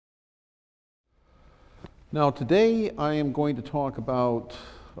Now today I am going to talk about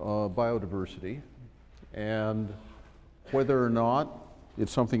biodiversity and whether or not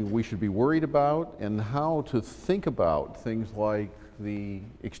it's something we should be worried about and how to think about things like the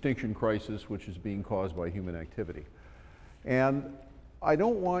extinction crisis which is being caused by human activity. And I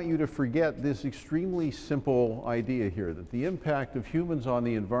don't want you to forget this extremely simple idea here, that the impact of humans on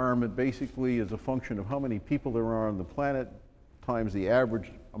the environment basically is a function of how many people there are on the planet times the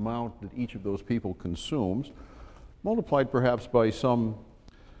average amount that each of those people consumes, multiplied perhaps by some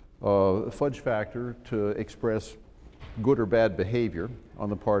fudge factor to express good or bad behavior on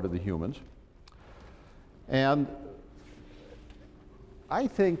the part of the humans. And I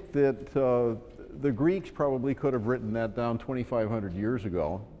think that the Greeks probably could have written that down 2,500 years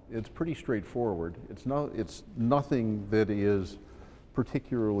ago. It's pretty straightforward. It's nothing that is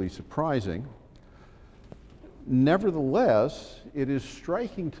particularly surprising. Nevertheless, it is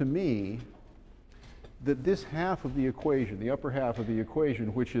striking to me that this half of the equation, the upper half of the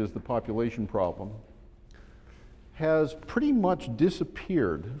equation, which is the population problem, has pretty much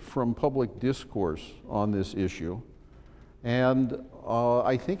disappeared from public discourse on this issue. And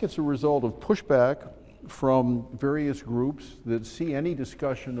I think it's a result of pushback from various groups that see any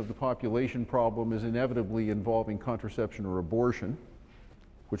discussion of the population problem as inevitably involving contraception or abortion,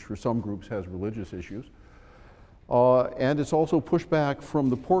 which for some groups has religious issues. And it's also pushback from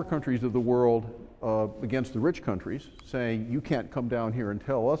the poor countries of the world against the rich countries, saying, you can't come down here and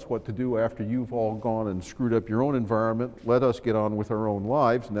tell us what to do after you've all gone and screwed up your own environment. Let us get on with our own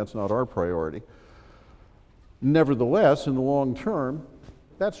lives, and that's not our priority. Nevertheless, in the long term,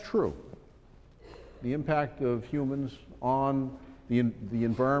 that's true. The impact of humans on the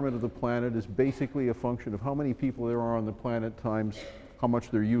environment of the planet is basically a function of how many people there are on the planet times how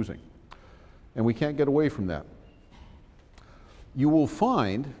much they're using. And we can't get away from that. You will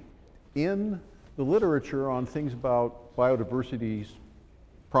find in the literature on things about biodiversity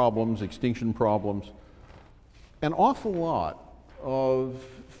problems, extinction problems, an awful lot of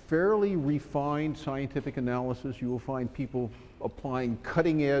fairly refined scientific analysis. You will find people applying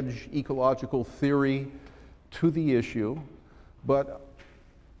cutting-edge ecological theory to the issue. But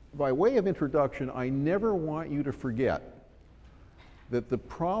by way of introduction, I never want you to forget that the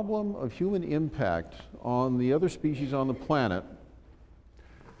problem of human impact on the other species on the planet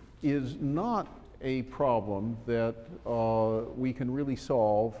is not a problem that we can really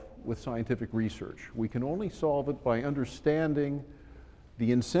solve with scientific research. We can only solve it by understanding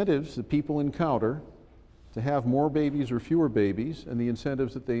the incentives that people encounter to have more babies or fewer babies, and the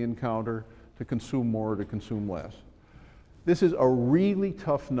incentives that they encounter to consume more or to consume less. This is a really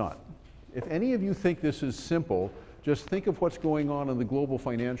tough nut. If any of you think this is simple, just think of what's going on in the global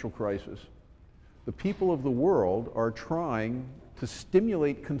financial crisis. The people of the world are trying to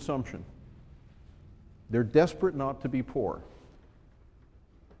stimulate consumption. They're desperate not to be poor.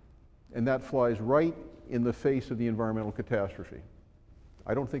 And that flies right in the face of the environmental catastrophe.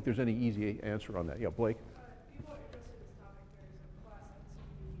 I don't think there's any easy answer on that. Yeah, Blake? People are interested in this topic. There's a class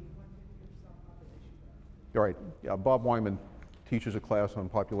at CUNY 150 population growth. All right. Yeah, Bob Wyman teaches a class on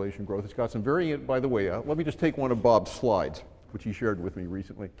population growth. It's got some very, by the way, let me just take one of Bob's slides, which he shared with me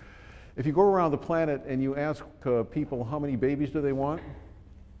recently. If you go around the planet and you ask people how many babies do they want,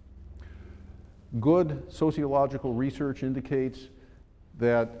 good sociological research indicates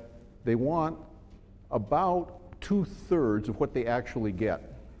that they want about 2/3 of what they actually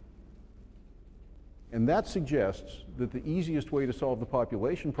get. And that suggests that the easiest way to solve the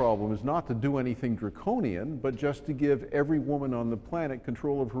population problem is not to do anything draconian, but just to give every woman on the planet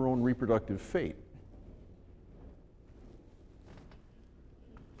control of her own reproductive fate.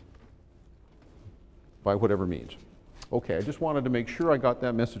 By whatever means. Okay, I just wanted to make sure I got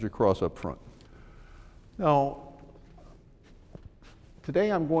that message across up front. Now,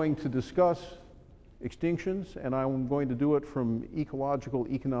 today I'm going to discuss extinctions, and I'm going to do it from ecological,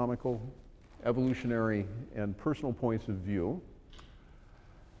 economical, evolutionary, and personal points of view.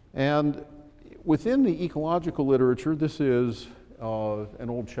 And within the ecological literature, this is an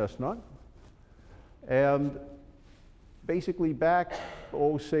old chestnut. And basically back,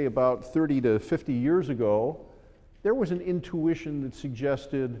 say about 30 to 50 years ago, there was an intuition that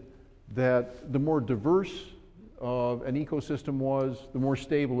suggested that the more diverse an ecosystem was, the more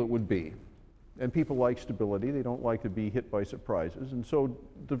stable it would be. And people like stability. They don't like to be hit by surprises. And so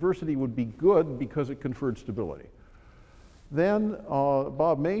diversity would be good because it conferred stability. Then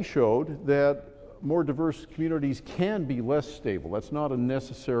Bob May showed that more diverse communities can be less stable. That's not a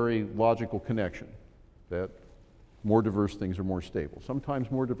necessary logical connection, that more diverse things are more stable.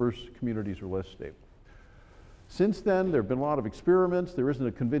 Sometimes more diverse communities are less stable. Since then, there have been a lot of experiments. There isn't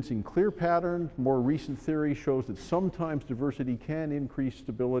a convincing clear pattern. More recent theory shows that sometimes diversity can increase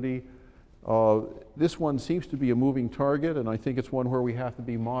stability. This one seems to be a moving target, and I think it's one where we have to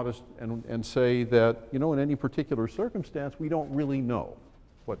be modest and say that, you know, in any particular circumstance, we don't really know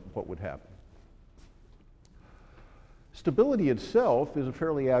what would happen. Stability itself is a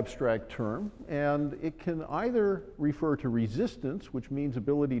fairly abstract term, and it can either refer to resistance, which means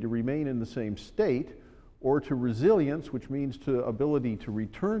ability to remain in the same state, or to resilience, which means to ability to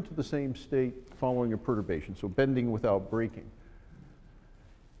return to the same state following a perturbation, so bending without breaking.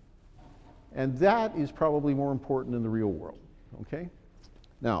 And that is probably more important in the real world, okay?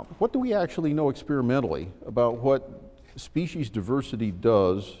 Now, what do we actually know experimentally about what species diversity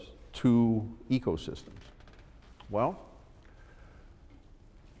does to ecosystems? Well,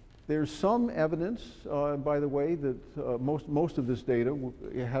 there's some evidence, by the way, that most of this data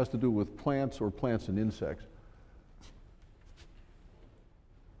has to do with plants or plants and insects.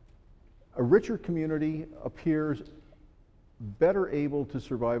 A richer community appears better able to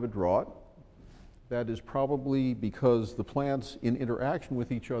survive a drought. That is probably because the plants in interaction with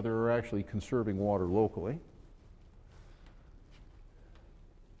each other are actually conserving water locally.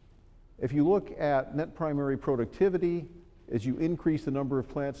 If you look at net primary productivity, as you increase the number of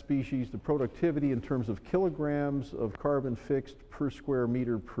plant species, the productivity in terms of kilograms of carbon fixed per square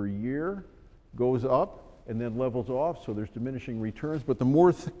meter per year goes up and then levels off, so there's diminishing returns. But the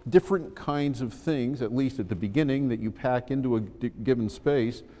more different kinds of things, at least at the beginning, that you pack into a given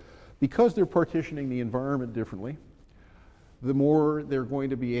space, because they're partitioning the environment differently, the more they're going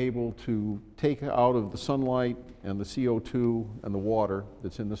to be able to take out of the sunlight and the CO2 and the water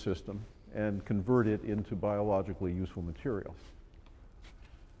that's in the system and convert it into biologically useful material.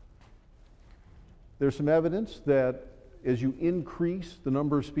 There's some evidence that as you increase the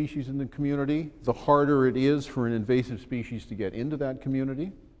number of species in the community, the harder it is for an invasive species to get into that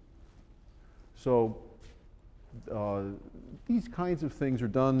community. So these kinds of things are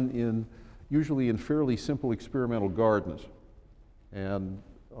done usually in fairly simple experimental gardens. And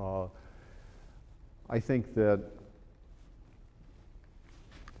I think that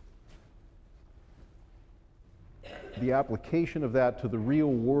the application of that to the real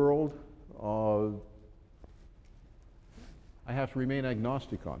world, I have to remain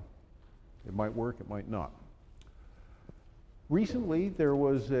agnostic on. It might work, it might not. Recently, there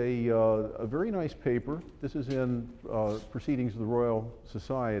was a very nice paper. This is in Proceedings of the Royal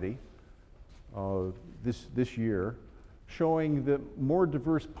Society this year, showing that more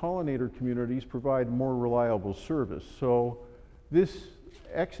diverse pollinator communities provide more reliable service. So this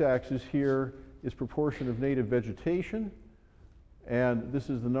x-axis here is proportion of native vegetation, and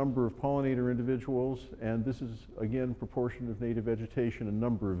this is the number of pollinator individuals, and this is, again, proportion of native vegetation and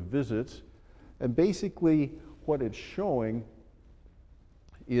number of visits. And basically, what it's showing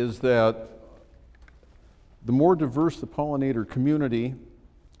is that the more diverse the pollinator community,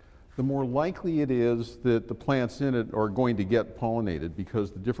 the more likely it is that the plants in it are going to get pollinated,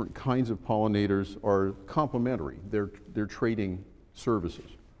 because the different kinds of pollinators are complementary. They're trading services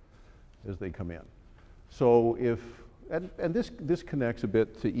as they come in. So and this connects a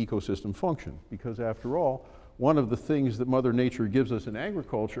bit to ecosystem function, because after all, one of the things that Mother Nature gives us in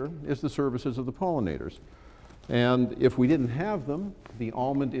agriculture is the services of the pollinators. And if we didn't have them, the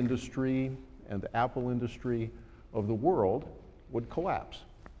almond industry and the apple industry of the world would collapse.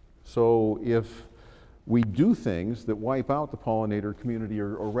 So if we do things that wipe out the pollinator community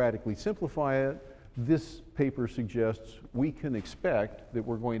or radically simplify it, this paper suggests we can expect that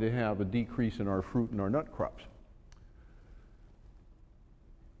we're going to have a decrease in our fruit and our nut crops.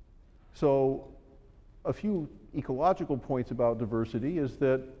 So a few ecological points about diversity is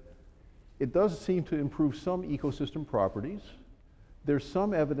that it does seem to improve some ecosystem properties. There's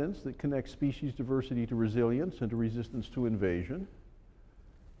some evidence that connects species diversity to resilience and to resistance to invasion.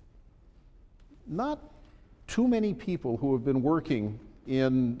 Not too many people who have been working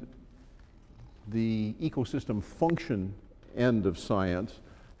in the ecosystem function end of science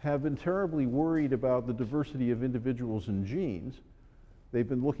have been terribly worried about the diversity of individuals and genes. They've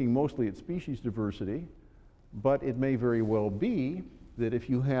been looking mostly at species diversity, but it may very well be that if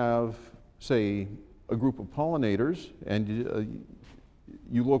you have, say, a group of pollinators and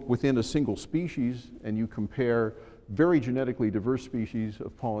you look within a single species and you compare very genetically diverse species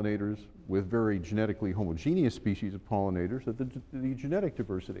of pollinators with very genetically homogeneous species of pollinators, that the genetic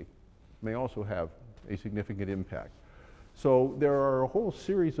diversity may also have a significant impact. So there are a whole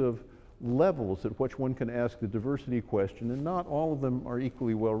series of levels at which one can ask the diversity question, and not all of them are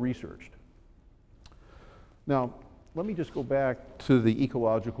equally well researched. Now, let me just go back to the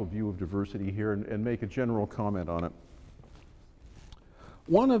ecological view of diversity here and make a general comment on it.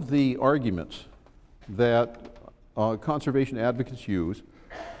 One of the arguments that conservation advocates use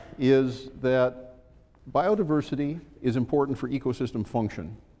is that biodiversity is important for ecosystem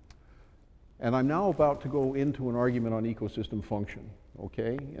function. And I'm now about to go into an argument on ecosystem function,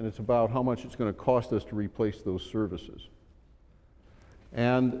 okay? And it's about how much it's going to cost us to replace those services.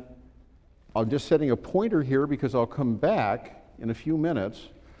 And I'm just setting a pointer here because I'll come back in a few minutes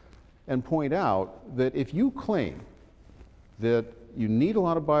and point out that if you claim that you need a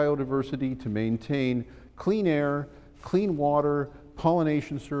lot of biodiversity to maintain clean air, clean water,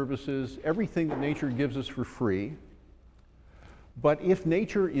 pollination services, everything that nature gives us for free, but if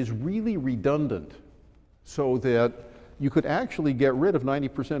nature is really redundant so that you could actually get rid of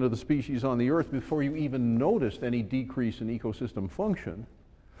 90% of the species on the earth before you even noticed any decrease in ecosystem function,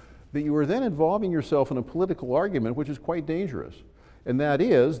 that you are then involving yourself in a political argument which is quite dangerous. And that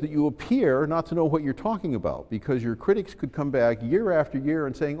is that you appear not to know what you're talking about, because your critics could come back year after year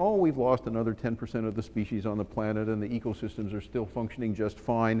and saying, oh, we've lost another 10% of the species on the planet and the ecosystems are still functioning just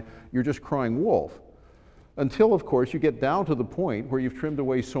fine. You're just crying wolf. Until, of course, you get down to the point where you've trimmed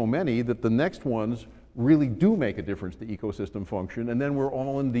away so many that the next ones really do make a difference to ecosystem function, and then we're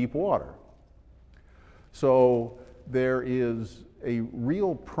all in deep water. So there is a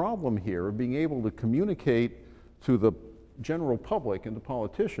real problem here of being able to communicate to the general public and to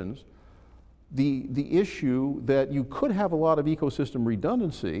politicians the issue that you could have a lot of ecosystem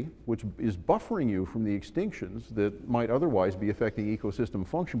redundancy, which is buffering you from the extinctions that might otherwise be affecting ecosystem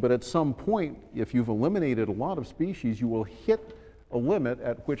function. But at some point, if you've eliminated a lot of species, you will hit a limit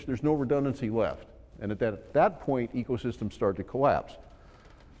at which there's no redundancy left. And at that point, ecosystems start to collapse.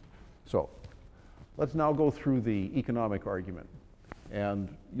 So let's now go through the economic argument,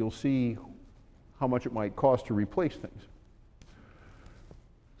 and you'll see how much it might cost to replace things.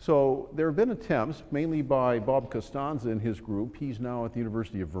 So there have been attempts, mainly by Bob Costanza and his group, he's now at the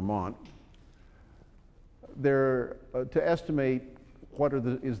University of Vermont, to estimate what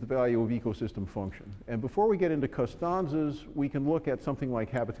is the value of ecosystem function. And before we get into Costanza's, we can look at something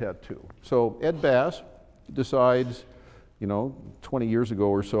like Habitat 2. So Ed Bass decides, 20 years ago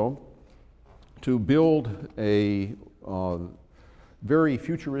or so, to build a very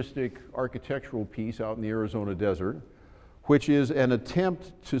futuristic architectural piece out in the Arizona desert, which is an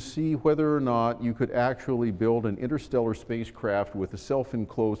attempt to see whether or not you could actually build an interstellar spacecraft with a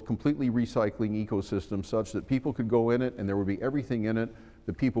self-enclosed, completely recycling ecosystem such that people could go in it and there would be everything in it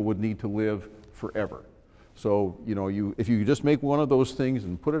that people would need to live forever. So, if you just make one of those things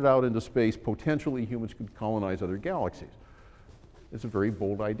and put it out into space, potentially humans could colonize other galaxies. It's a very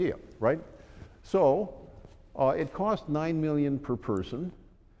bold idea, right? So, it cost $9 million per person.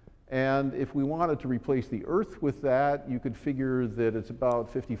 And if we wanted to replace the Earth with that, you could figure that it's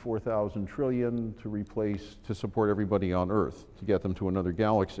about 54,000 trillion to support everybody on Earth, to get them to another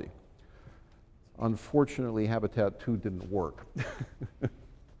galaxy. Unfortunately, Habitat 2 didn't work.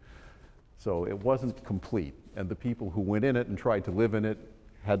 So it wasn't complete. And the people who went in it and tried to live in it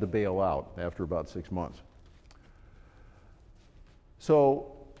had to bail out after about 6 months.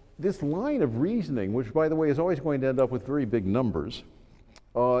 So this line of reasoning, which by the way is always going to end up with very big numbers,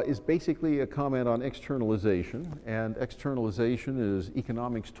 is basically a comment on externalization, and externalization is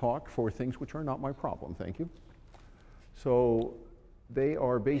economics talk for things which are not my problem, thank you. So they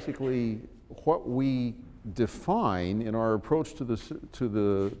are basically what we define in our approach to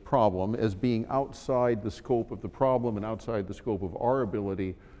the problem as being outside the scope of the problem and outside the scope of our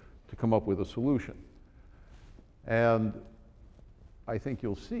ability to come up with a solution. And I think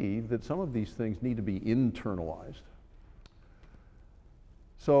you'll see that some of these things need to be internalized.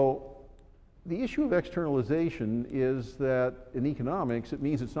 So the issue of externalization is that in economics, it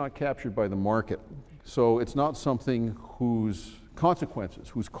means it's not captured by the market. So it's not something whose consequences,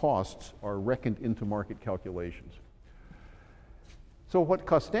 whose costs are reckoned into market calculations. So what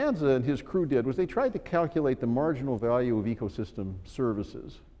Costanza and his crew did was they tried to calculate the marginal value of ecosystem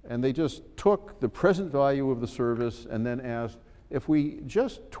services. And they just took the present value of the service and then asked, if we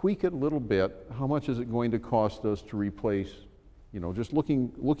just tweak it a little bit, how much is it going to cost us to replace, just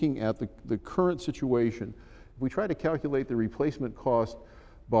looking at the current situation. If we try to calculate the replacement cost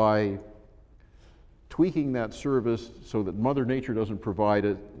by tweaking that service so that Mother Nature doesn't provide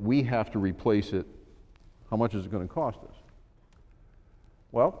it, we have to replace it, how much is it going to cost us?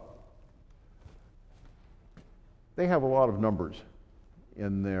 Well, they have a lot of numbers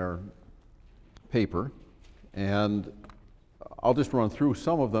in their paper, and I'll just run through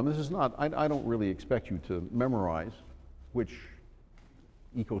some of them. This is not, I don't really expect you to memorize which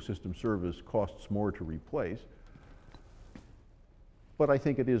ecosystem service costs more to replace. But I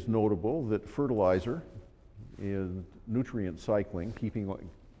think it is notable that fertilizer is nutrient cycling,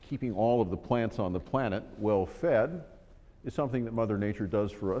 keeping all of the plants on the planet well fed, is something that Mother Nature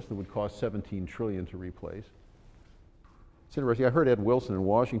does for us that would cost 17 trillion to replace. It's interesting. I heard Ed Wilson in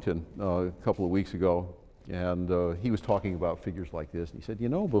Washington a couple of weeks ago, and he was talking about figures like this. And he said, you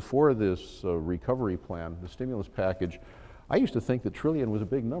know, before this recovery plan, the stimulus package, I used to think that trillion was a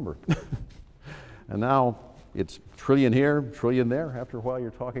big number. And now it's trillion here, trillion there. After a while,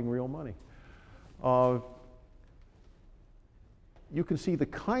 you're talking real money. You can see the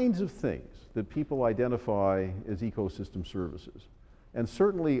kinds of things that people identify as ecosystem services. And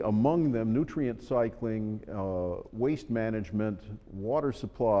certainly among them, nutrient cycling, waste management, water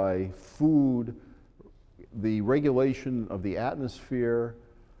supply, food, the regulation of the atmosphere,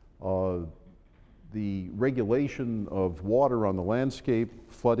 the regulation of water on the landscape,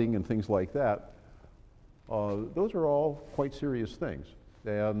 flooding and things like that. Those are all quite serious things.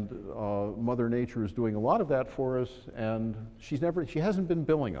 And Mother Nature is doing a lot of that for us, and she hasn't been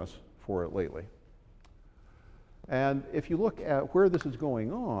billing us for it lately. And if you look at where this is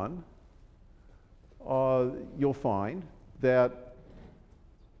going on, you'll find that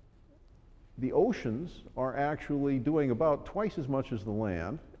the oceans are actually doing about twice as much as the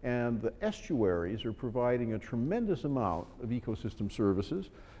land, and the estuaries are providing a tremendous amount of ecosystem services.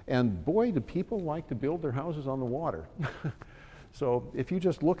 And boy, do people like to build their houses on the water. So if you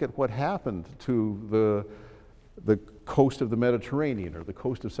just look at what happened to the coast of the Mediterranean, or the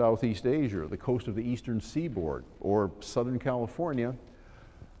coast of Southeast Asia, or the coast of the eastern seaboard, or Southern California,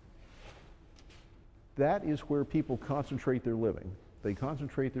 that is where people concentrate their living. They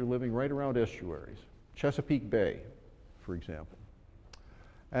concentrate their living right around estuaries. Chesapeake Bay, for example.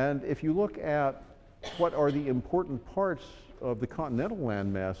 And if you look at what are the important parts of the continental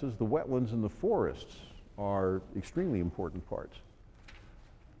land masses, the wetlands and the forests are extremely important parts.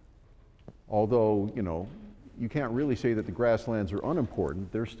 Although, you know, you can't really say that the grasslands are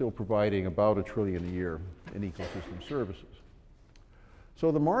unimportant. They're still providing about $1 trillion a year in ecosystem services.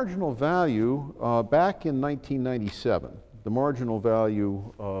 So the marginal value, back in 1997, the marginal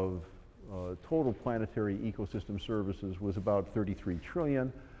value of total planetary ecosystem services was about 33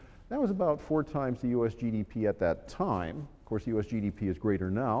 trillion. That was about 4 times the US GDP at that time. Of course, the US GDP is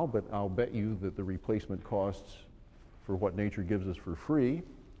greater now, but I'll bet you that the replacement costs for what nature gives us for free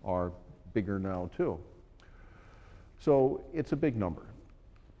are bigger now too. So it's a big number.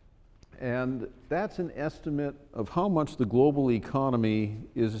 And that's an estimate of how much the global economy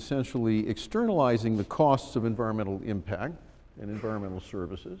is essentially externalizing the costs of environmental impact and environmental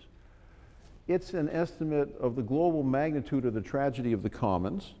services. It's an estimate of the global magnitude of the tragedy of the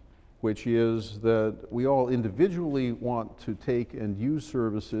commons, which is that we all individually want to take and use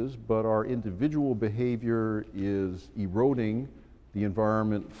services, but our individual behavior is eroding the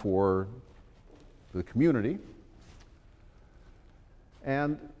environment for the community.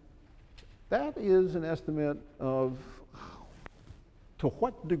 And that is an estimate of to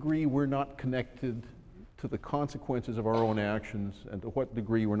what degree we're not connected to the consequences of our own actions, and to what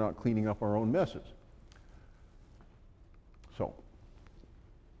degree we're not cleaning up our own messes. So,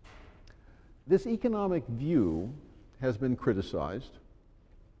 this economic view has been criticized.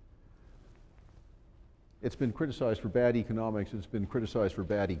 It's been criticized for bad economics. It's been criticized for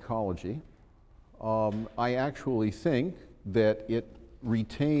bad ecology. I actually think that it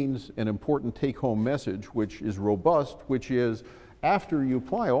retains an important take-home message, which is robust, which is after you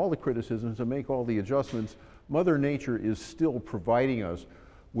apply all the criticisms and make all the adjustments, Mother Nature is still providing us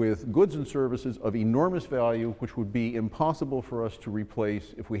with goods and services of enormous value, which would be impossible for us to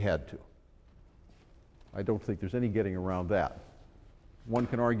replace if we had to. I don't think there's any getting around that. One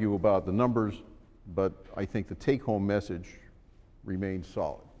can argue about the numbers, but I think the take-home message remains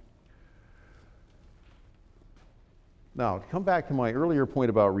solid. Now, to come back to my earlier point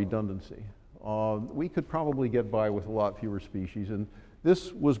about redundancy, we could probably get by with a lot fewer species, and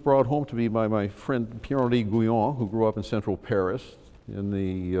this was brought home to me by my friend Pierre-Henri Gouillon, who grew up in central Paris in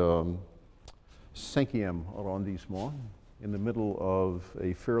the 5e arrondissement, in the middle of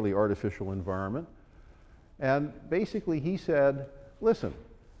a fairly artificial environment. And basically he said, listen,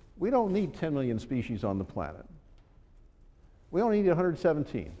 we don't need 10 million species on the planet. We only need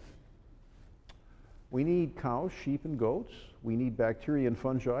 117. We need cows, sheep, and goats. We need bacteria and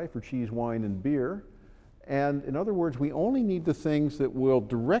fungi for cheese, wine, and beer. And in other words, we only need the things that will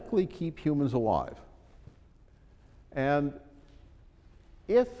directly keep humans alive. And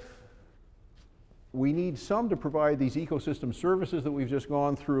if we need some to provide these ecosystem services that we've just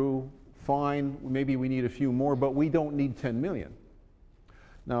gone through, fine, maybe we need a few more, but we don't need 10 million.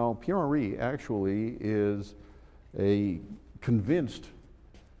 Now, Pierre-Henri actually is a convinced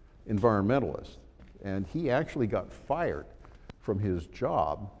environmentalist, and he actually got fired from his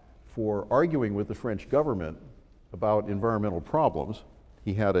job for arguing with the French government about environmental problems.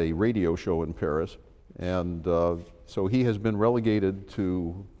 He had a radio show in Paris, and so he has been relegated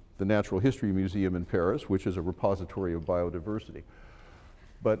to the Natural History Museum in Paris, which is a repository of biodiversity.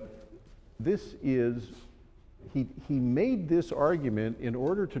 But this is, he made this argument in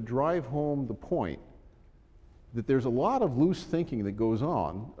order to drive home the point that there's a lot of loose thinking that goes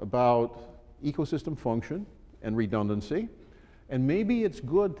on about ecosystem function and redundancy, and maybe it's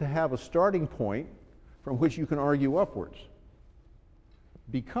good to have a starting point from which you can argue upwards.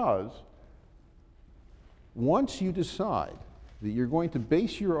 Because once you decide that you're going to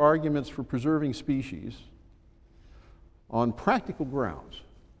base your arguments for preserving species on practical grounds,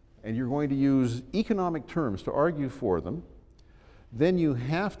 and you're going to use economic terms to argue for them, then you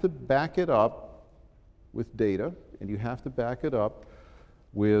have to back it up with data, and you have to back it up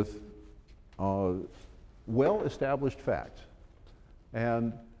with well-established facts.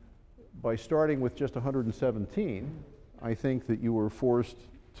 And by starting with just 117, I think that you were forced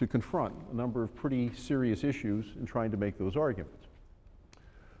to confront a number of pretty serious issues in trying to make those arguments.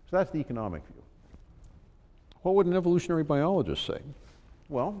 So that's the economic view. What would an evolutionary biologist say?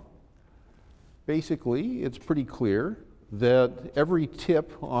 Well, basically, it's pretty clear that every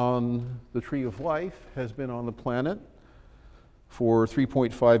tip on the tree of life has been on the planet for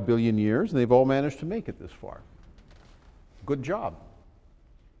 3.5 billion years, and they've all managed to make it this far. Good job.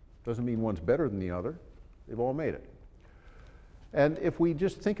 Doesn't mean one's better than the other. They've all made it. And if we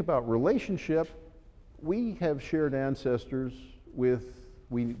just think about relationship, we have shared ancestors with,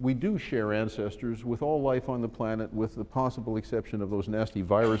 we do share ancestors with all life on the planet, with the possible exception of those nasty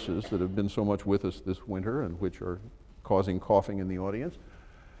viruses that have been so much with us this winter and which are causing coughing in the audience.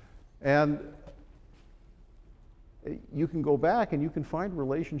 And you can go back and you can find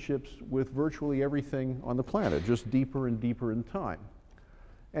relationships with virtually everything on the planet, just deeper and deeper in time.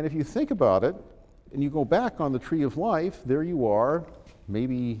 And if you think about it, and you go back on the tree of life, there you are,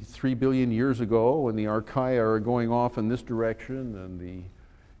 maybe 3 billion years ago, when the archaea are going off in this direction and the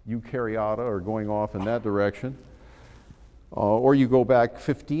eukaryota are going off in that direction. Or you go back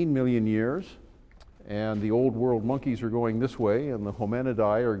 15 million years, and the old world monkeys are going this way, and the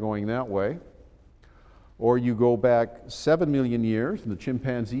hominidae are going that way. Or you go back 7 million years, and the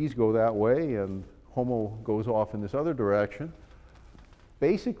chimpanzees go that way, and Homo goes off in this other direction.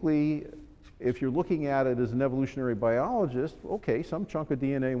 Basically, if you're looking at it as an evolutionary biologist, okay, some chunk of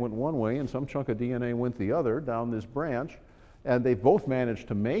DNA went one way and some chunk of DNA went the other down this branch, and they've both managed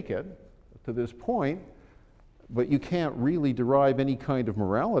to make it to this point, but you can't really derive any kind of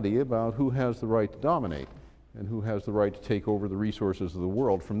morality about who has the right to dominate and who has the right to take over the resources of the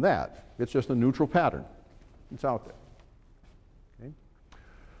world from that. It's just a neutral pattern. It's out there. Okay?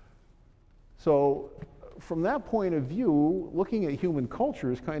 So, from that point of view, looking at human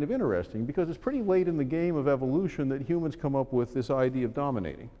culture is kind of interesting because it's pretty late in the game of evolution that humans come up with this idea of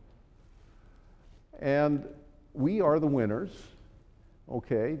dominating. And we are the winners.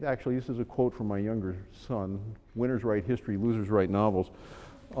 Okay, actually this is a quote from my younger son, winners write history, losers write novels.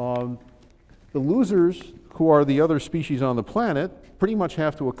 The losers, who are the other species on the planet, pretty much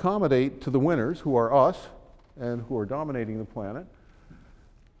have to accommodate to the winners, who are us, and who are dominating the planet.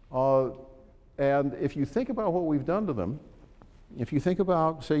 And if you think about what we've done to them, if you think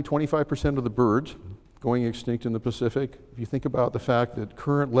about, say, 25% of the birds going extinct in the Pacific, if you think about the fact that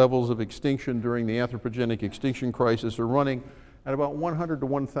current levels of extinction during the anthropogenic extinction crisis are running at about 100 to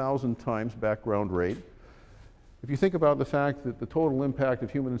 1,000 times background rate, if you think about the fact that the total impact of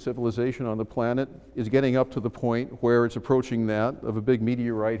human civilization on the planet is getting up to the point where it's approaching that of a big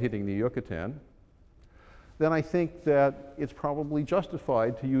meteorite hitting the Yucatan, then I think that it's probably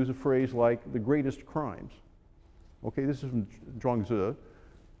justified to use a phrase like the greatest crimes. Okay, this is from Zhuangzi,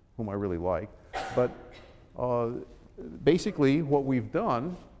 whom I really like, but basically what we've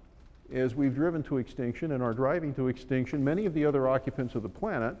done is we've driven to extinction and are driving to extinction many of the other occupants of the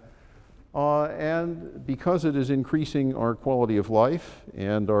planet, and because it is increasing our quality of life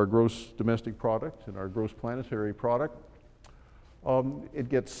and our gross domestic product and our gross planetary product, it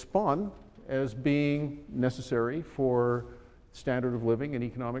gets spun as being necessary for standard of living and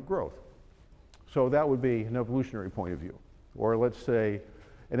economic growth. So that would be an evolutionary point of view. Or let's say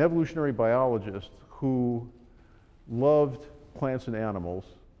an evolutionary biologist who loved plants and animals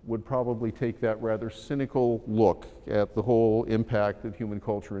would probably take that rather cynical look at the whole impact of human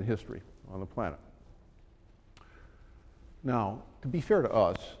culture and history on the planet. Now, to be fair to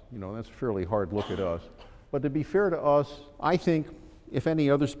us, you know, that's a fairly hard look at us, but to be fair to us, I think if any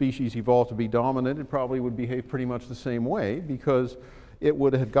other species evolved to be dominant, it probably would behave pretty much the same way, because it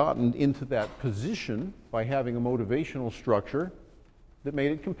would have gotten into that position by having a motivational structure that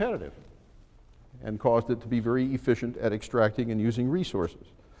made it competitive and caused it to be very efficient at extracting and using resources.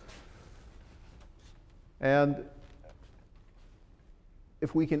 And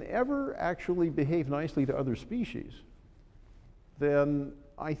if we can ever actually behave nicely to other species, then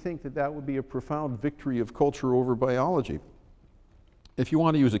I think that that would be a profound victory of culture over biology. If you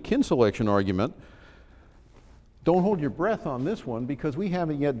want to use a kin selection argument, don't hold your breath on this one, because we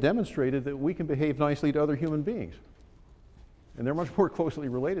haven't yet demonstrated that we can behave nicely to other human beings. And they're much more closely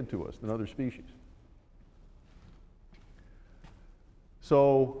related to us than other species.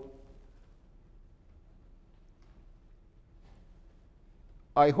 So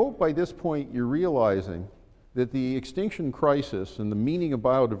I hope by this point you're realizing that the extinction crisis and the meaning of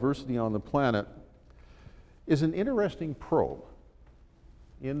biodiversity on the planet is an interesting probe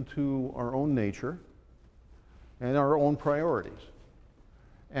into our own nature and our own priorities.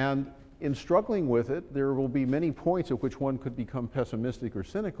 And in struggling with it, there will be many points at which one could become pessimistic or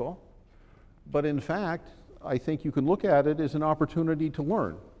cynical, but in fact, I think you can look at it as an opportunity to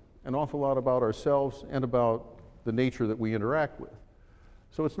learn an awful lot about ourselves and about the nature that we interact with.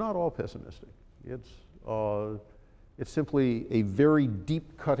 So it's not all pessimistic. It's simply a very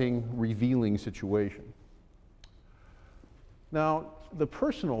deep-cutting, revealing situation. Now, the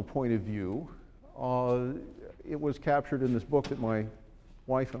personal point of view, it was captured in this book that my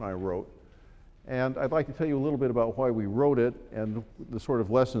wife and I wrote. And I'd like to tell you a little bit about why we wrote it and the sort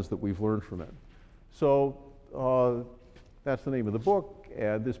of lessons that we've learned from it. So that's the name of the book,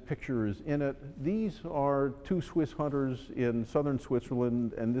 and this picture is in it. These are two Swiss hunters in southern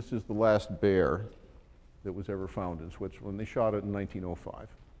Switzerland, and this is the last bear that was ever found in Switzerland. They shot it in 1905.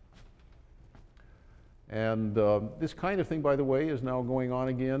 And this kind of thing, by the way, is now going on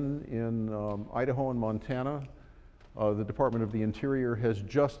again in Idaho and Montana. The Department of the Interior has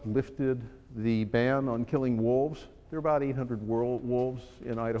just lifted the ban on killing wolves. There are about 800 wolves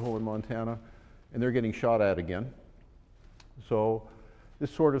in Idaho and Montana, and they're getting shot at again. So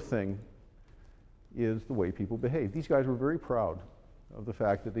this sort of thing is the way people behave. These guys were very proud of the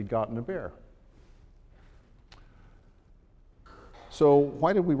fact that they'd gotten a bear. So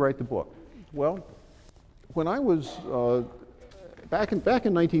why did we write the book? Well, when I was, back in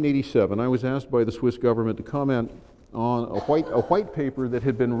 1987, I was asked by the Swiss government to comment on a white paper that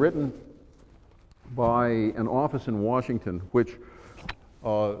had been written by an office in Washington, which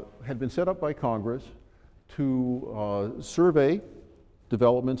had been set up by Congress to survey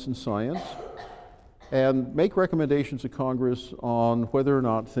developments in science and make recommendations to Congress on whether or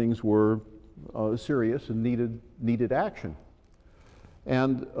not things were serious and needed action.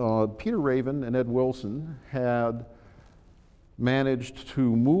 And Peter Raven and Ed Wilson had managed to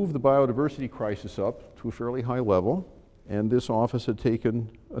move the biodiversity crisis up to a fairly high level, and this office had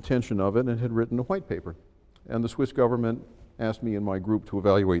taken attention of it and had written a white paper. And the Swiss government asked me and my group to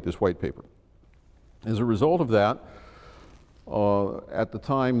evaluate this white paper. As a result of that, at the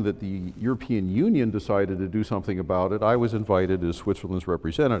time that the European Union decided to do something about it, I was invited as Switzerland's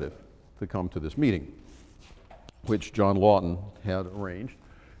representative to come to this meeting, which John Lawton had arranged,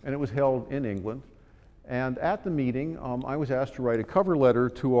 and it was held in England. And at the meeting, I was asked to write a cover letter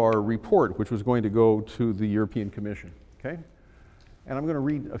to our report, which was going to go to the European Commission, okay? And I'm going to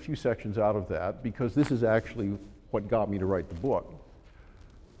read a few sections out of that, because this is actually what got me to write the book.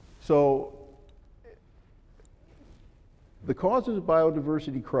 So, the causes of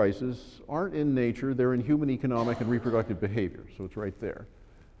biodiversity crisis aren't in nature, they're in human economic and reproductive behavior, so it's right there.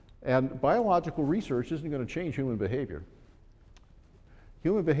 And biological research isn't going to change human behavior.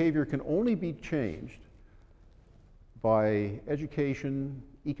 Human behavior can only be changed by education,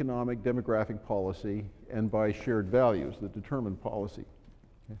 economic, demographic policy, and by shared values that determine policy.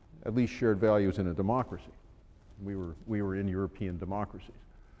 Okay? At least shared values in a democracy. We were in European democracies.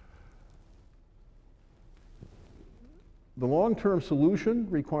 The long-term solution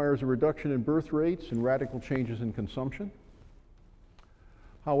requires a reduction in birth rates and radical changes in consumption.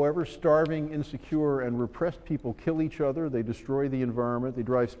 However, starving, insecure, and repressed people kill each other. They destroy the environment. They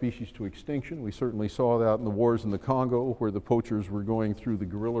drive species to extinction. We certainly saw that in the wars in the Congo, where the poachers were going through the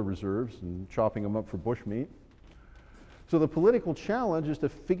gorilla reserves and chopping them up for bushmeat. So the political challenge is to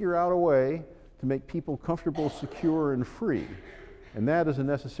figure out a way to make people comfortable, secure, and free. And that is a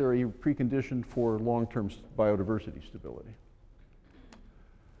necessary precondition for long-term biodiversity stability.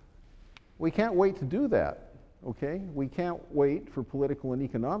 We can't wait to do that. Okay, we can't wait for political and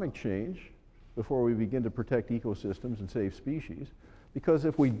economic change before we begin to protect ecosystems and save species, because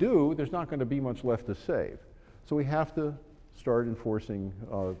if we do, there's not going to be much left to save. So we have to start enforcing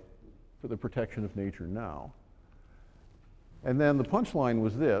for the protection of nature now. And then the punchline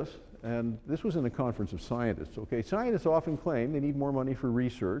was this, and this was in a conference of scientists, okay? Scientists often claim they need more money for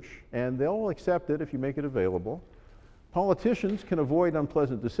research, and they'll accept it if you make it available. Politicians can avoid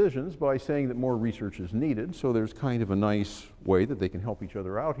unpleasant decisions by saying that more research is needed, so there's kind of a nice way that they can help each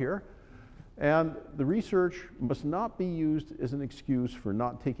other out here. And the research must not be used as an excuse for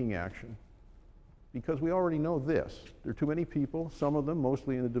not taking action, because we already know this. There are too many people, some of them,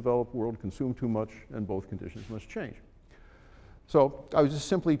 mostly in the developed world, consume too much, and both conditions must change. So I was just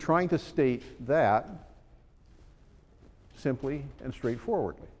simply trying to state that simply and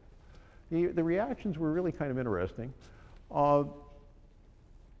straightforwardly. The reactions were really kind of interesting.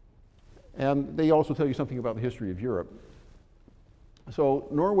 And they also tell you something about the history of Europe. So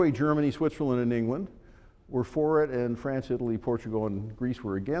Norway, Germany, Switzerland, and England were for it, and France, Italy, Portugal, and Greece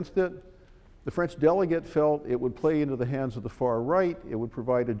were against it. The French delegate felt it would play into the hands of the far right. It would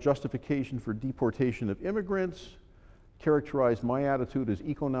provide a justification for deportation of immigrants, characterized my attitude as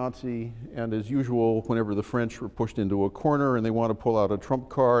eco-Nazi, and as usual, whenever the French were pushed into a corner and they want to pull out a trump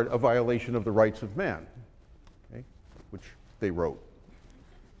card, a violation of the rights of man, okay, which they wrote.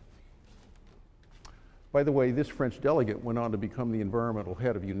 By the way, this French delegate went on to become the environmental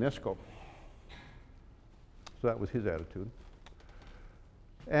head of UNESCO. So that was his attitude.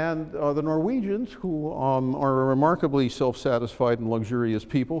 And the Norwegians, who are a remarkably self-satisfied and luxurious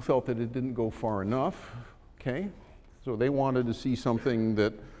people, felt that it didn't go far enough, okay? So they wanted to see something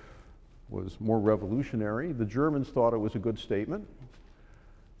that was more revolutionary. The Germans thought it was a good statement.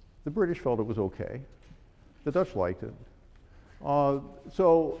 The British felt it was okay. The Dutch liked it.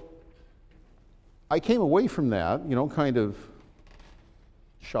 So I came away from that, you know, kind of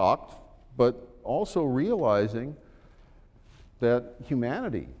shocked, but also realizing that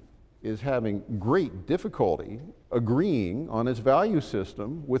humanity is having great difficulty agreeing on its value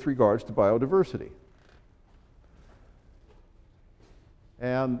system with regards to biodiversity.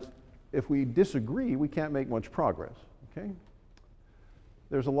 And if we disagree, we can't make much progress, okay?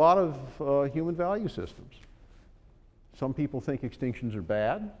 There's a lot of human value systems. Some people think extinctions are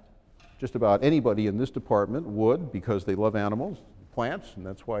bad. Just about anybody in this department would, because they love animals, plants, and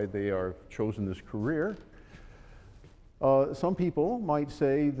that's why they are chosen this career. Some people might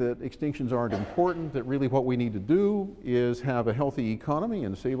say that extinctions aren't important, that really what we need to do is have a healthy economy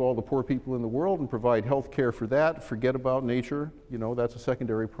and save all the poor people in the world and provide health care for that, forget about nature, you know, that's a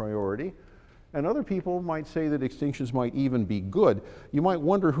secondary priority. And other people might say that extinctions might even be good. You might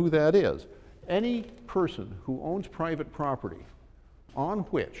wonder who that is. Any person who owns private property on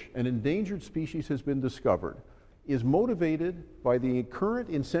which an endangered species has been discovered is motivated by the current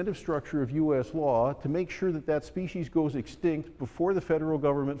incentive structure of US law to make sure that that species goes extinct before the federal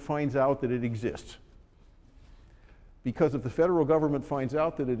government finds out that it exists. Because if the federal government finds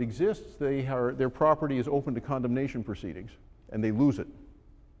out that it exists, their property is open to condemnation proceedings, and they lose it.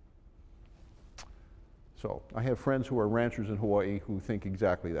 So I have friends who are ranchers in Hawaii who think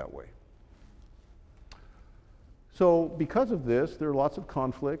exactly that way. So because of this, there are lots of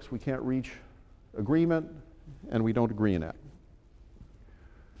conflicts. We can't reach agreement, and we don't agree in that.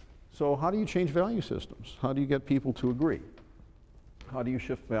 So how do you change value systems? How do you get people to agree? How do you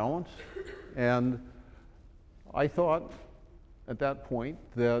shift balance? And I thought at that point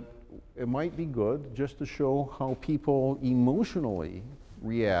that it might be good just to show how people emotionally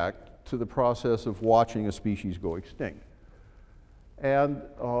react to the process of watching a species go extinct. And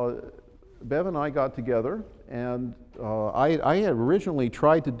Bev and I got together, and I had originally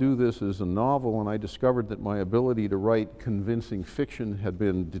tried to do this as a novel, and I discovered that my ability to write convincing fiction had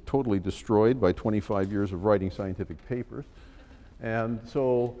been totally destroyed by 25 years of writing scientific papers. And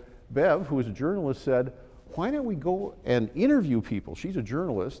so Bev, who was a journalist, said, why don't we go and interview people? She's a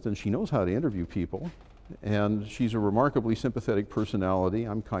journalist, and she knows how to interview people. And she's a remarkably sympathetic personality.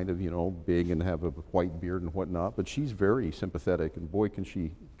 I'm kind of, you know, big and have a white beard and whatnot, but she's very sympathetic, and boy, can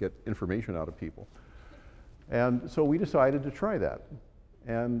she get information out of people. And so we decided to try that.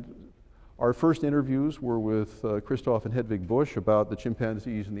 And our first interviews were with Christoph and Hedwig Busch about the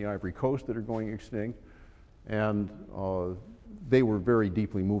chimpanzees in the Ivory Coast that are going extinct. And they were very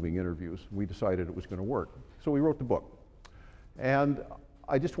deeply moving interviews. We decided it was going to work. So we wrote the book. And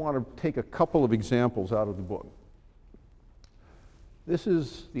I just want to take a couple of examples out of the book. This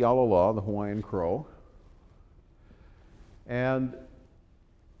is the alala, the Hawaiian crow. And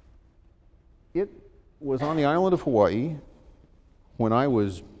it was on the island of Hawaii. When I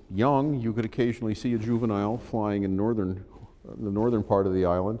was young, you could occasionally see a juvenile flying in the northern part of the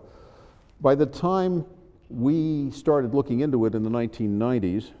island. By the time we started looking into it in the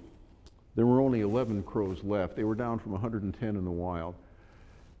 1990s, there were only 11 crows left. They were down from 110 in the wild.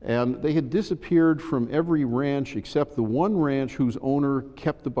 And they had disappeared from every ranch except the one ranch whose owner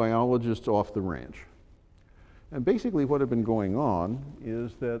kept the biologists off the ranch. And basically what had been going on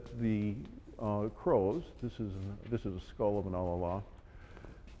is that the crows, this is a skull of an alala,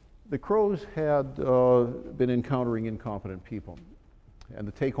 the crows had been encountering incompetent people. And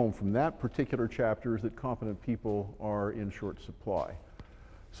the take home from that particular chapter is that competent people are in short supply.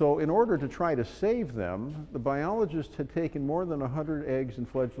 So in order to try to save them, the biologists had taken more than 100 eggs and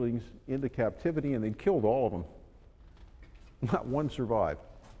fledglings into captivity, and they'd killed all of them. Not one survived.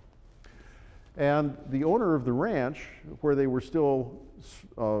 And the owner of the ranch, where they were still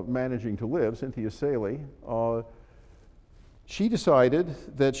managing to live, Cynthia Saley, she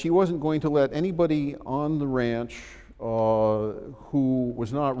decided that she wasn't going to let anybody on the ranch who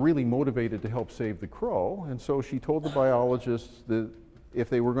was not really motivated to help save the crow, and so she told the biologists that if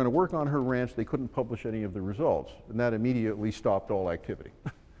they were going to work on her ranch, they couldn't publish any of the results, and that immediately stopped all activity.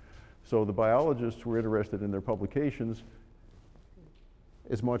 So the biologists were interested in their publications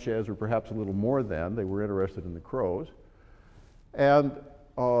as much as, or perhaps a little more than, they were interested in the crows. And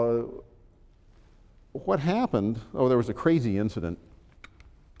what happened, there was a crazy incident.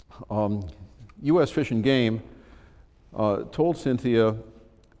 U.S. Fish and Game told Cynthia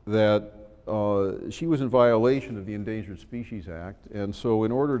that she was in violation of the Endangered Species Act, and so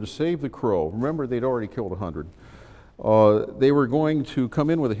in order to save the crow, remember they'd already killed 100, they were going to come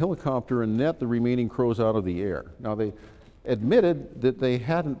in with a helicopter and net the remaining crows out of the air. Now they admitted that they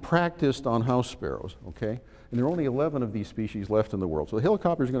hadn't practiced on house sparrows, okay? And there are only 11 of these species left in the world. So the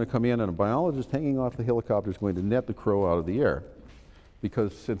helicopter is going to come in and a biologist hanging off the helicopter is going to net the crow out of the air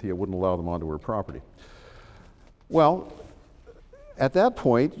because Cynthia wouldn't allow them onto her property. Well, at that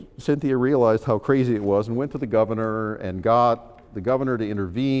point, Cynthia realized how crazy it was and went to the governor and got the governor to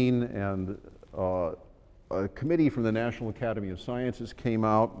intervene, and a committee from the National Academy of Sciences came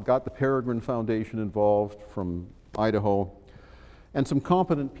out, got the Peregrine Foundation involved from Idaho, and some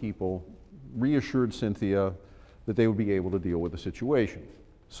competent people reassured Cynthia that they would be able to deal with the situation.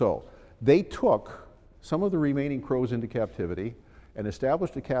 So they took some of the remaining crows into captivity and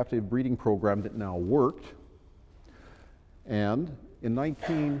established a captive breeding program that now worked. And in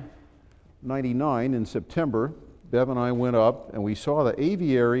 1999, in September, Bev and I went up and we saw the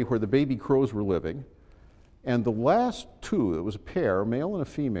aviary where the baby crows were living. And the last two, it was a pair, a male and a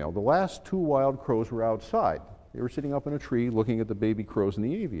female, the last two wild crows were outside. They were sitting up in a tree looking at the baby crows in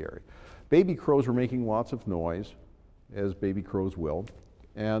the aviary. Baby crows were making lots of noise, as baby crows will,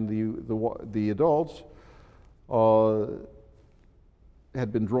 and the adults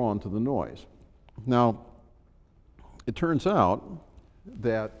had been drawn to the noise. Now, it turns out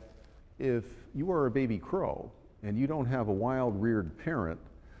that if you are a baby crow and you don't have a wild reared parent,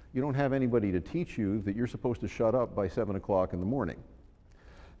 you don't have anybody to teach you that you're supposed to shut up by 7 o'clock in the morning.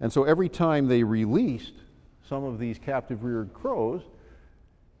 And so every time they released some of these captive reared crows,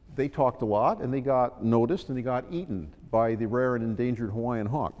 they talked a lot and they got noticed and they got eaten by the rare and endangered Hawaiian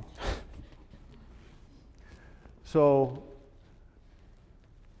hawk. So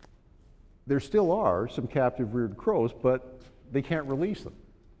there still are some captive reared crows, but they can't release them.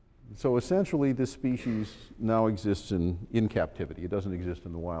 So essentially this species now exists in captivity. It doesn't exist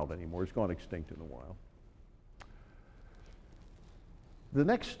in the wild anymore. It's gone extinct in the wild. The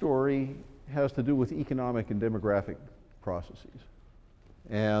next story has to do with economic and demographic processes.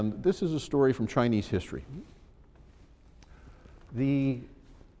 And this is a story from Chinese history. It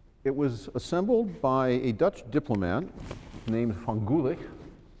was assembled by a Dutch diplomat named Van Gulik,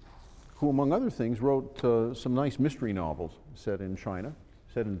 who, among other things, wrote some nice mystery novels set in China,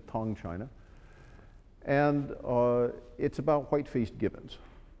 set in Tang, China. And it's about white-faced gibbons.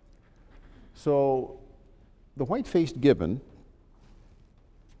 So the white-faced gibbon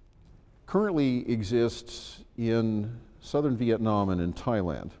currently exists in southern Vietnam and in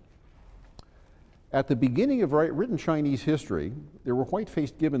Thailand. At the beginning of written Chinese history, there were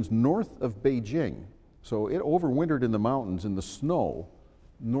white-faced gibbons north of Beijing. So it overwintered in the mountains in the snow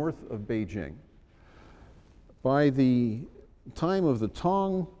north of Beijing. By the time of the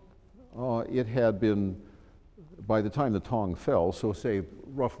Tang, by the time the Tang fell, so say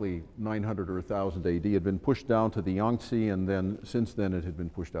roughly 900 or 1000 AD, it had been pushed down to the Yangtze, and then since then it had been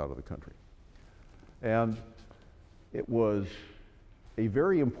pushed out of the country. And it was a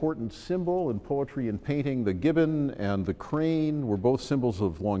very important symbol in poetry and painting. The gibbon and the crane were both symbols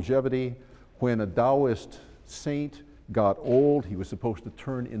of longevity. When a Taoist saint got old, he was supposed to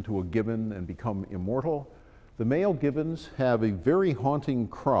turn into a gibbon and become immortal. The male gibbons have a very haunting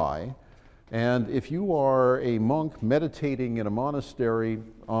cry And if you are a monk meditating in a monastery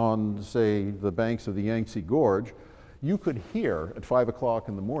on, say, the banks of the Yangtze Gorge, you could hear at 5 o'clock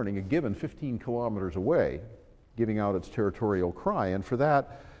in the morning a gibbon 15 kilometers away giving out its territorial cry. And for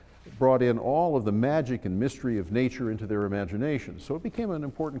that, brought in all of the magic and mystery of nature into their imagination. So it became an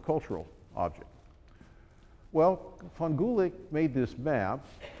important cultural object. Well, von Gulick made this map,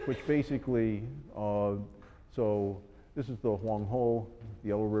 which basically, so this is the Huanghe, the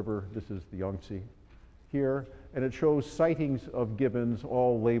Yellow River, this is the Yangtze here, and it shows sightings of gibbons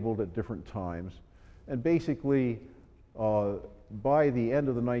all labeled at different times. And basically, by the end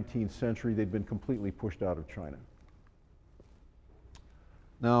of the 19th century, they'd been completely pushed out of China.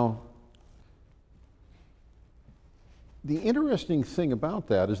 Now, the interesting thing about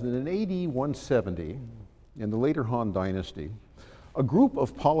that is that in AD 170, in the later Han Dynasty, a group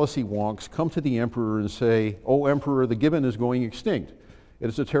of policy wonks come to the emperor and say, "Oh, emperor, the gibbon is going extinct. It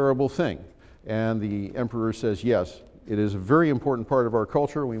is a terrible thing." And the emperor says, "Yes, it is a very important part of our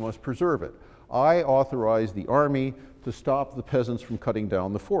culture. We must preserve it. I authorize the army to stop the peasants from cutting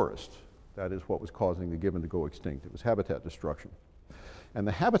down the forest." That is what was causing the gibbon to go extinct. It was habitat destruction. And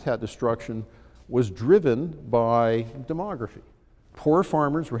the habitat destruction was driven by demography. Poor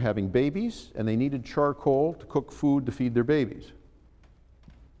farmers were having babies, and they needed charcoal to cook food to feed their babies.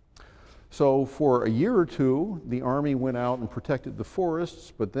 So for a year or two, the army went out and protected the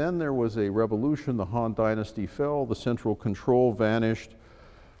forests, but then there was a revolution, the Han Dynasty fell, the central control vanished,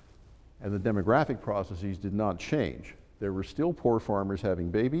 and the demographic processes did not change. There were still poor farmers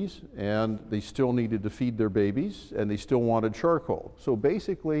having babies, and they still needed to feed their babies, and they still wanted charcoal. So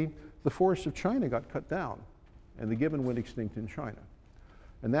basically, the forests of China got cut down, and the gibbon went extinct in China.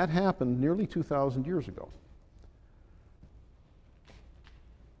 And that happened nearly 2,000 years ago.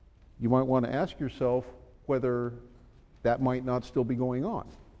 You might want to ask yourself whether that might not still be going on.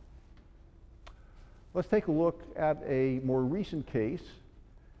 Let's take a look at a more recent case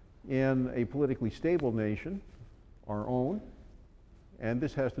in a politically stable nation, our own, and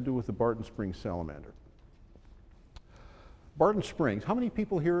this has to do with the Barton Springs salamander. Barton Springs, how many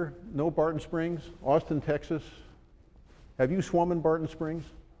people here know Barton Springs? Austin, Texas? Have you swum in Barton Springs?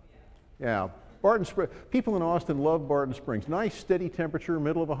 Yeah. Barton Springs, people in Austin love Barton Springs. Nice steady temperature,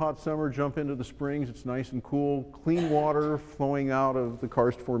 middle of a hot summer, jump into the springs, it's nice and cool, clean water flowing out of the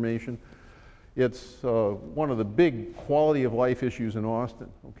karst formation. It's one of the big quality of life issues in Austin,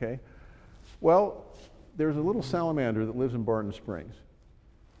 okay? Well, there's a little salamander that lives in Barton Springs.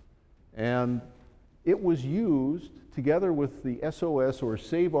 And it was used together with the SOS or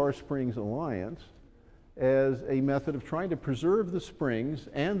Save Our Springs Alliance as a method of trying to preserve the springs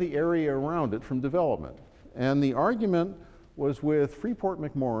and the area around it from development. And the argument was with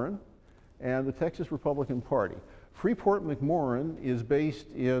Freeport-McMoran and the Texas Republican Party. Freeport-McMoran is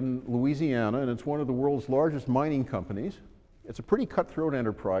based in Louisiana, and it's one of the world's largest mining companies. It's a pretty cutthroat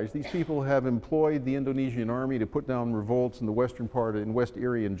enterprise. These people have employed the Indonesian army to put down revolts in the western part, in West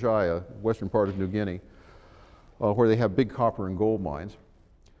Irian Jaya, western part of New Guinea, where they have big copper and gold mines.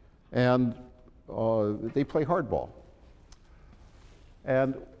 And they play hardball.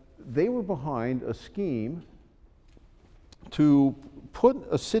 And they were behind a scheme to put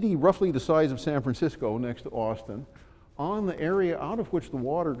a city roughly the size of San Francisco next to Austin on the area out of which the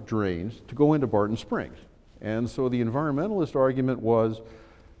water drains to go into Barton Springs. And so the environmentalist argument was,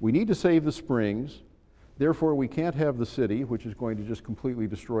 we need to save the springs, therefore we can't have the city, which is going to just completely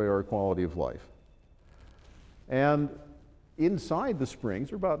destroy our quality of life. And inside the springs,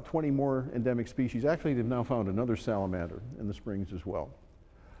 there are about 20 more endemic species. Actually, they've now found another salamander in the springs as well.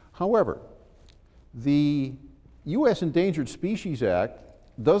 However, the U.S. Endangered Species Act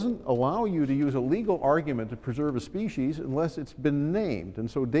doesn't allow you to use a legal argument to preserve a species unless it's been named. And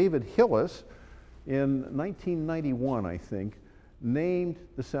so David Hillis, in 1991, I think, named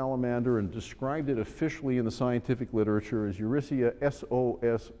the salamander and described it officially in the scientific literature as Eurycia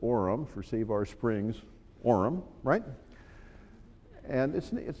sos aurum, for Save Our Springs, aurum, right? And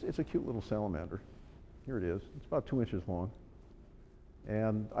it's a cute little salamander. Here it is. It's about 2 inches long.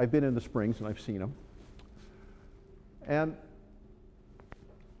 And I've been in the springs and I've seen them. And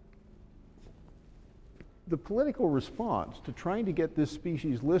the political response to trying to get this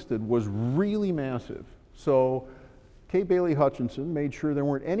species listed was really massive. So Kay Bailey Hutchinson made sure there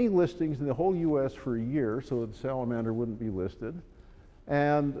weren't any listings in the whole US for a year so that the salamander wouldn't be listed.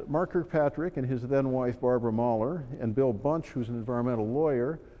 And Mark Kirkpatrick and his then wife Barbara Mahler and Bill Bunch, who's an environmental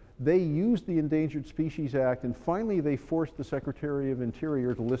lawyer, they used the Endangered Species Act, and finally they forced the Secretary of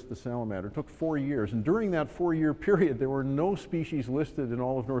Interior to list the salamander. It took 4 years, and during that 4-year period there were no species listed in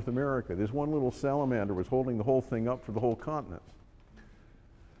all of North America. This one little salamander was holding the whole thing up for the whole continent.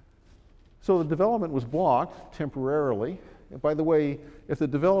 So the development was blocked temporarily. And by the way, if the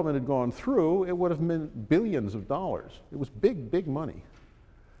development had gone through, it would have meant billions of dollars. It was big, big money.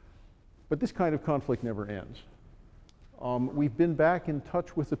 But this kind of conflict never ends. We've been back in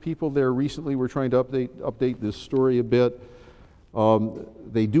touch with the people there recently. We're trying to update this story a bit.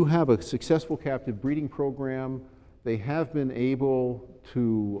 They do have a successful captive breeding program. They have been able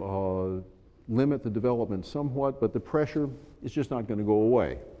to limit the development somewhat, but the pressure is just not going to go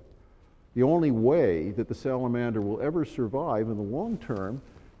away. The only way that the salamander will ever survive in the long term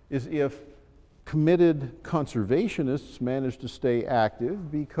is if committed conservationists manage to stay active,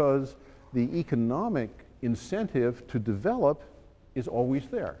 because the economic incentive to develop is always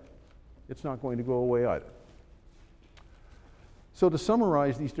there. It's not going to go away either. So to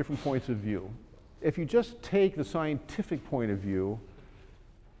summarize these different points of view, if you just take the scientific point of view,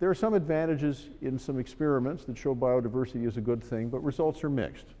 there are some advantages in some experiments that show biodiversity is a good thing, but results are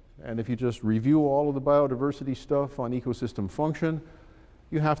mixed. And if you just review all of the biodiversity stuff on ecosystem function,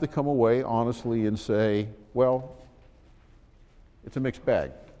 you have to come away honestly and say, well, it's a mixed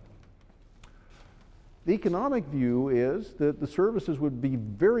bag. The economic view is that the services would be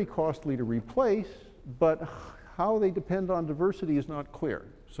very costly to replace, but how they depend on diversity is not clear.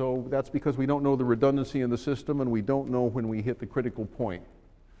 So that's because we don't know the redundancy in the system, and we don't know when we hit the critical point.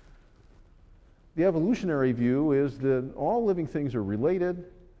 The evolutionary view is that all living things are related,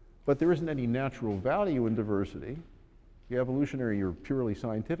 but there isn't any natural value in diversity. The evolutionary or purely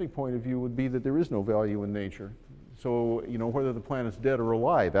scientific point of view would be that there is no value in nature. So, whether the planet's dead or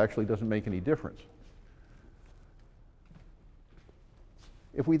alive actually doesn't make any difference.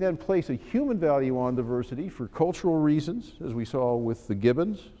 If we then place a human value on diversity for cultural reasons, as we saw with the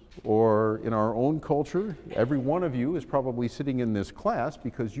gibbons, or in our own culture, every one of you is probably sitting in this class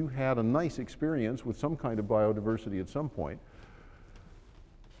because you had a nice experience with some kind of biodiversity at some point.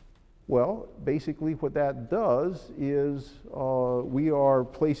 Well, basically what that does is we are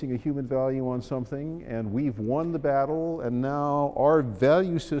placing a human value on something, and we've won the battle, and now our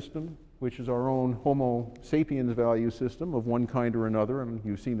value system, which is our own Homo sapiens value system of one kind or another, and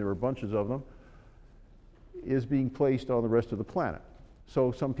you've seen there are bunches of them, is being placed on the rest of the planet.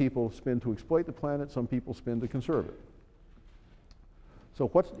 So some people spin to exploit the planet, some people spin to conserve it. So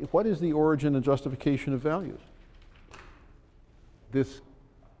what is the origin and justification of values? This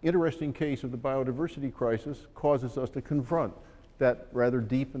interesting case of the biodiversity crisis causes us to confront that rather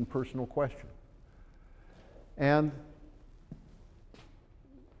deep and personal question. And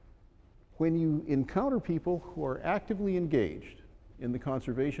when you encounter people who are actively engaged in the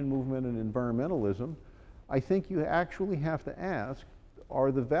conservation movement and environmentalism, I think you actually have to ask,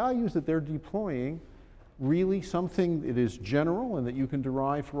 are the values that they're deploying really something that is general and that you can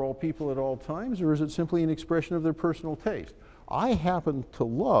derive for all people at all times, or is it simply an expression of their personal taste? I happen to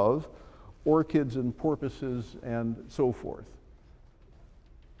love orchids and porpoises and so forth.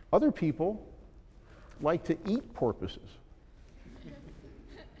 Other people like to eat porpoises.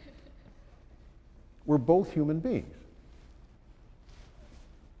 We're both human beings.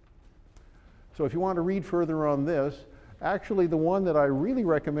 So if you want to read further on this, actually the one that I really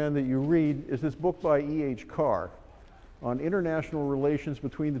recommend that you read is this book by E.H. Carr on international relations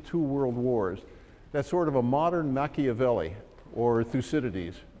between the two world wars. That's sort of a modern Machiavelli or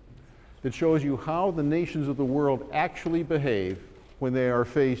Thucydides that shows you how the nations of the world actually behave when they are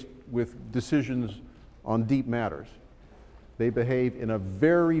faced with decisions on deep matters. They behave in a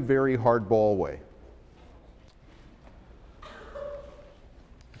very, very hardball way.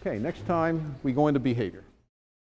 Okay, next time we go into behavior.